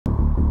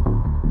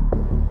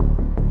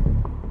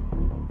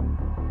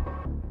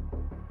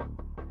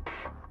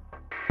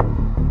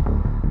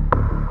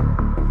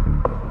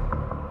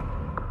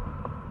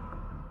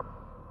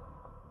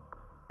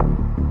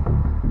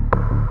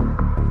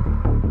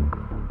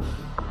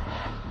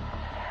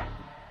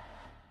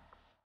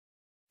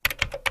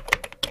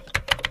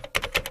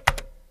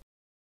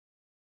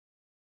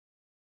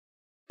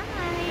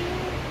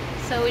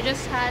we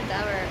just had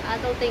our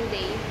adulting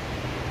day.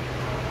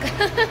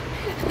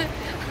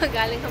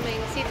 Galing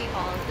kaming City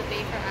Hall to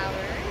pay for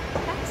our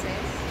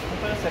taxes.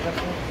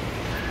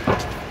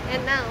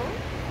 And now,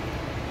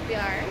 we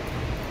are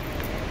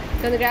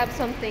gonna grab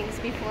some things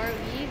before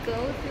we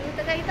go to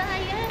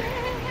Tagaytay.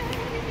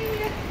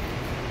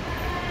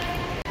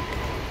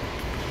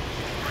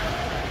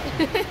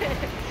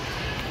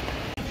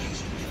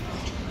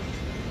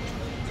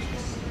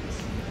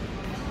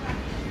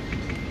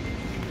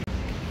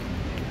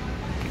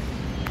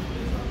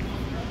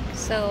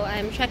 So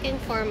I'm checking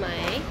for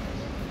my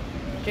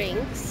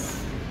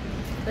drinks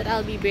that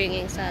I'll be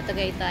bringing sa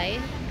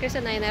Tagaytay. Chris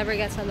and I never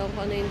gets along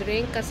kung ano yung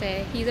drink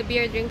kasi he's a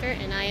beer drinker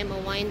and I am a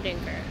wine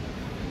drinker.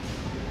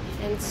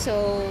 And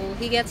so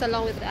he gets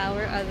along with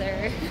our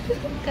other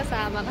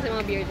kasama kasi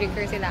mga beer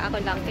drinkers sila. Ako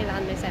lang,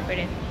 kailangan may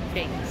separate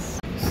drinks.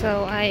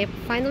 So I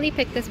finally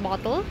picked this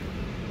bottle.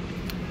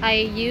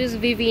 I use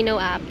Vivino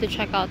app to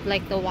check out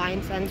like the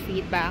wines and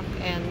feedback,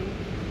 and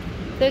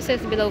this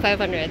is below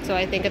 500, so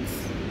I think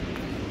it's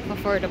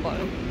affordable.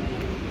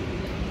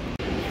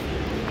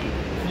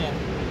 Yeah.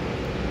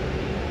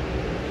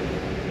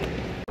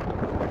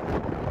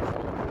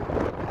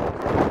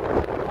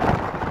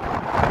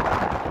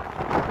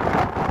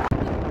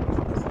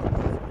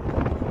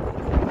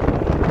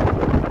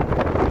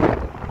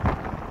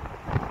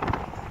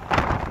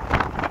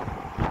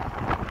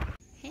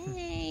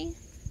 Hey.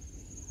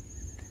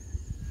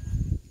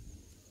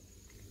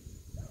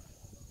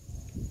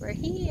 We're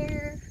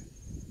here.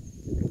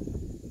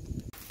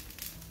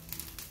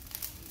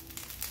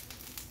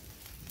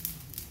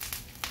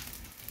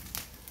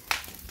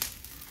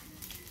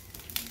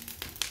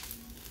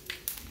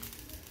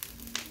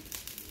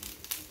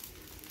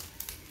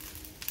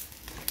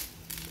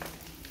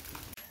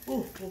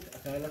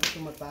 Akala ko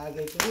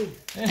tumatagay ko eh.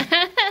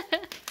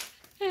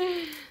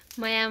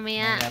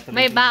 Maya-maya.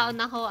 May baon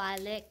ako,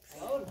 Alex.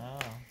 Oh,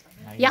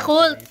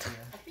 Yakult!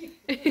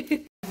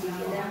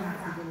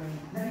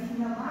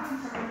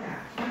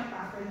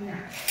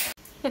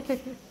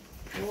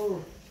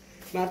 Oh,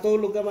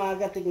 matulog ka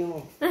maaga, tignan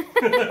mo.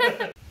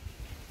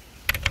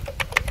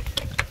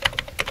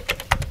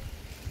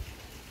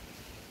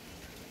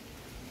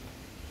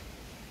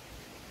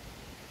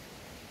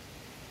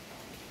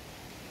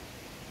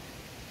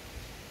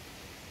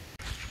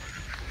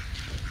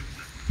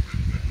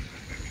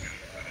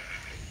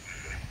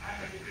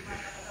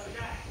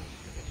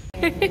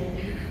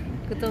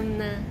 Gutom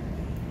na.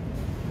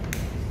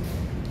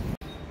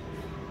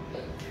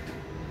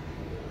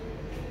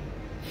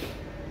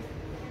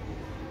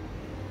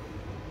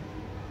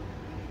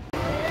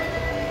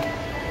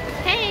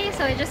 Hey,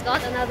 so I just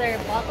got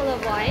another bottle of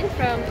wine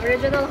from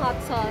Original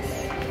Hot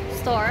Sauce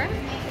store.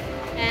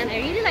 And I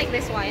really like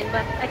this wine,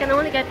 but I can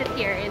only get it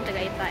here in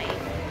Tagaytay.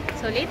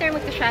 So later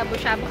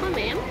magka-shabu-shabu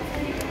kami.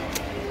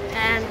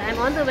 And I'm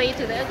on the way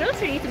to the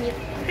grocery to meet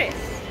Chris.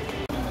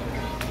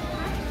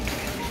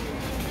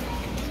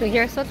 So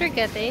here's what we're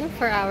getting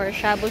for our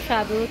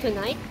shabu-shabu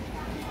tonight.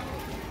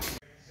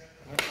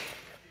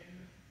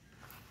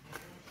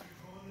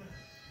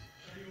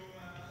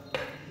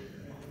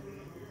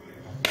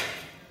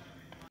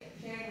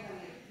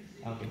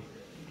 okay.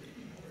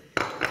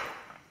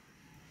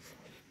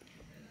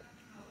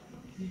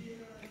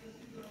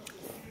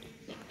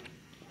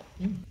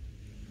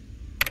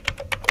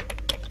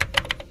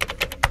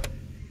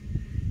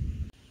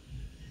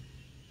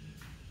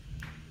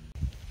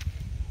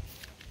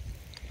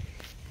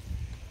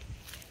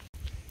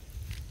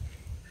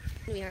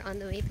 We are on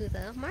the way to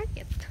the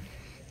market.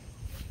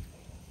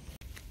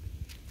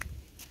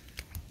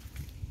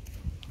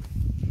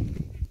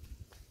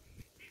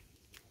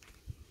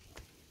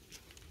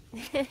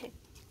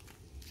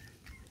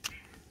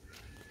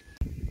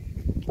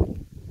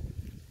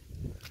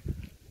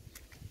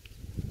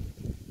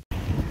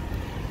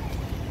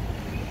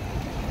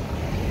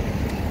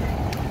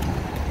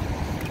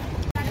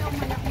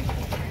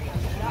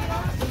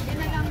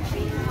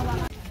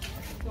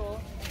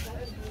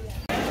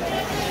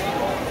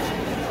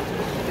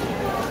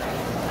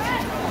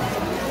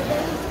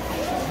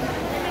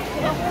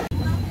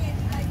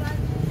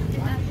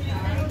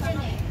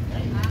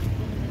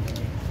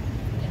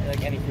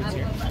 Like any fruits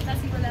here?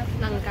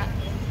 Langka.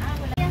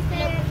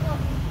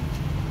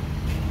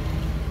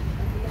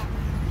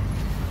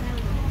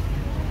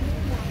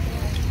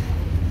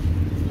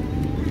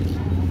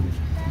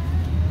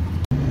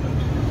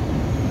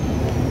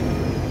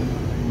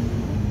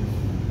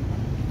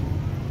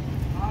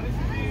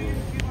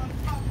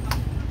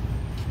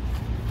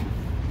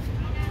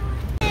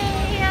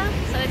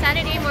 So it's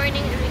Saturday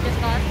morning and we just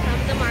got from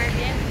the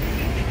market.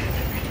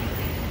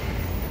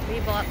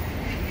 We bought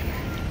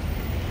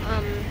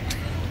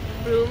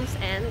brooms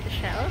and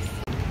shells.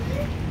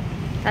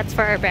 That's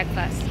for our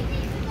breakfast.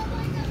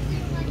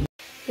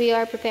 We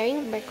are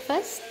preparing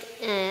breakfast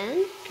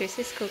and Chris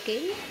is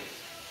cooking.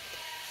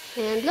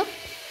 And look,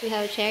 we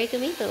have cherry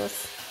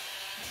tomatoes.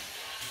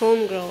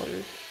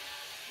 Homegrown.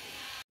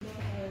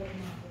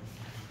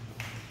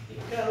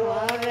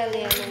 Wow,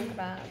 really,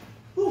 crab.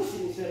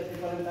 Siniserte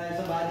pa rin tayo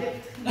sa budget.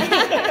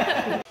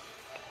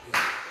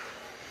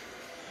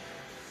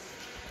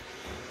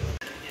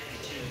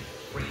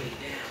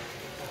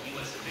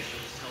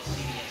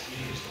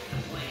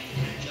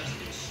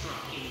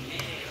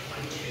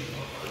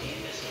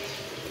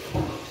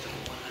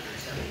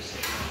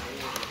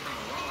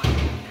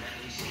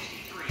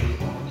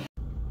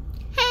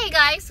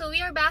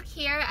 we're back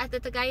here at the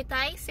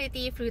Tagaytay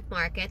City Fruit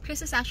Market.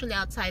 Chris is actually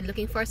outside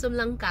looking for some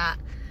langka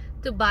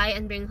to buy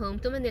and bring home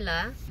to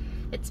Manila.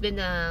 It's been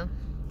a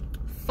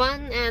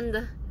fun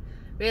and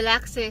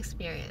relaxing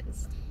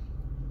experience,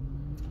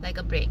 like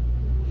a break.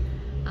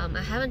 I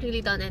haven't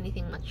really done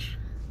anything much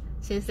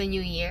since the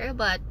new year,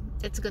 but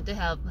it's good to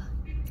have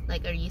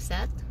like a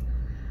reset.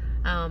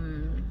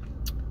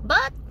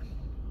 But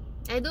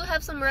I do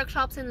have some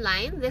workshops in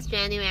line this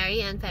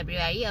January and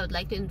February. I would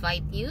like to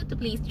invite you to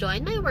please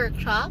join my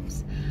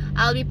workshops.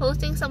 I'll be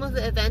posting some of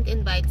the event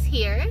invites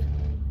here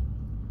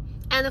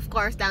and of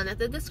course down at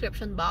the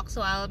description box.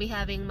 So I'll be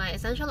having my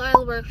essential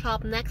oil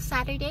workshop next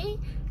Saturday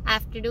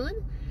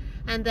afternoon,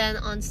 and then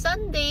on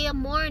Sunday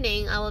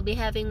morning I will be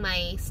having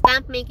my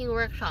stamp making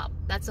workshop.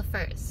 That's the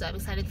first, so I'm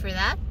excited for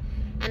that.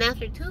 And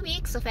after 2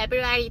 weeks, so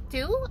February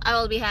 2, I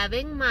will be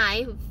having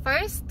my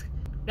first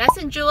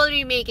resin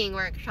jewelry making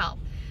workshop.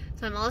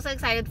 So I'm also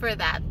excited for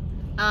that.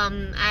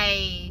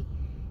 I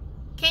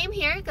came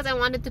here because I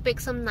wanted to pick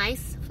some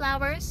nice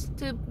flowers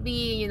to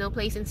be, you know,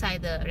 placed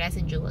inside the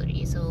resin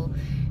jewelry. So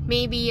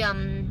maybe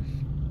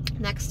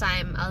next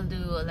time I'll do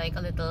like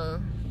a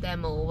little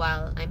demo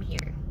while I'm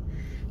here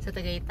sa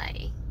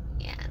Tagaytay.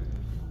 Yeah.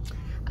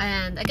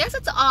 And I guess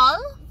that's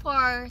all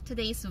for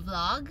today's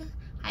vlog.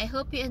 I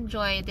hope you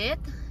enjoyed it.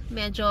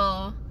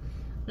 Medyo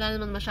wala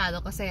naman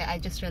masyado kasi I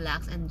just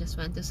relaxed and just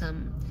went to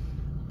some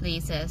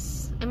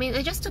places. I mean,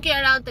 I just took you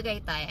around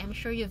Tagaytay. I'm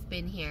sure you've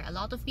been here. A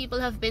lot of people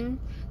have been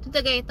to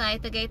Tagaytay.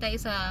 Tagaytay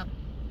is a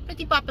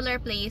pretty popular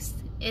place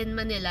in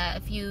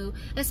Manila,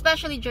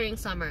 especially during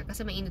summer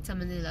kasi mainit sa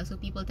Manila, so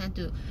people tend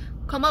to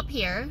come up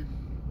here.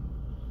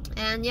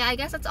 And yeah, I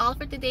guess that's all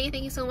for today.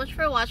 Thank you so much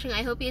for watching.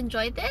 I hope you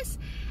enjoyed this,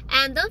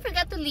 and don't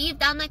forget to leave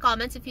down my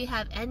comments if you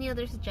have any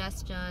other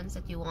suggestions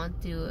that you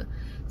want to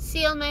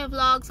see on my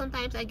vlog.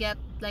 Sometimes I get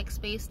like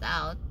spaced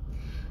out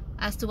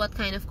as to what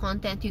kind of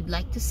content you'd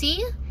like to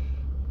see,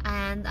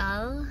 and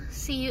I'll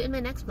see you in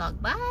my next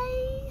vlog.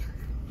 Bye!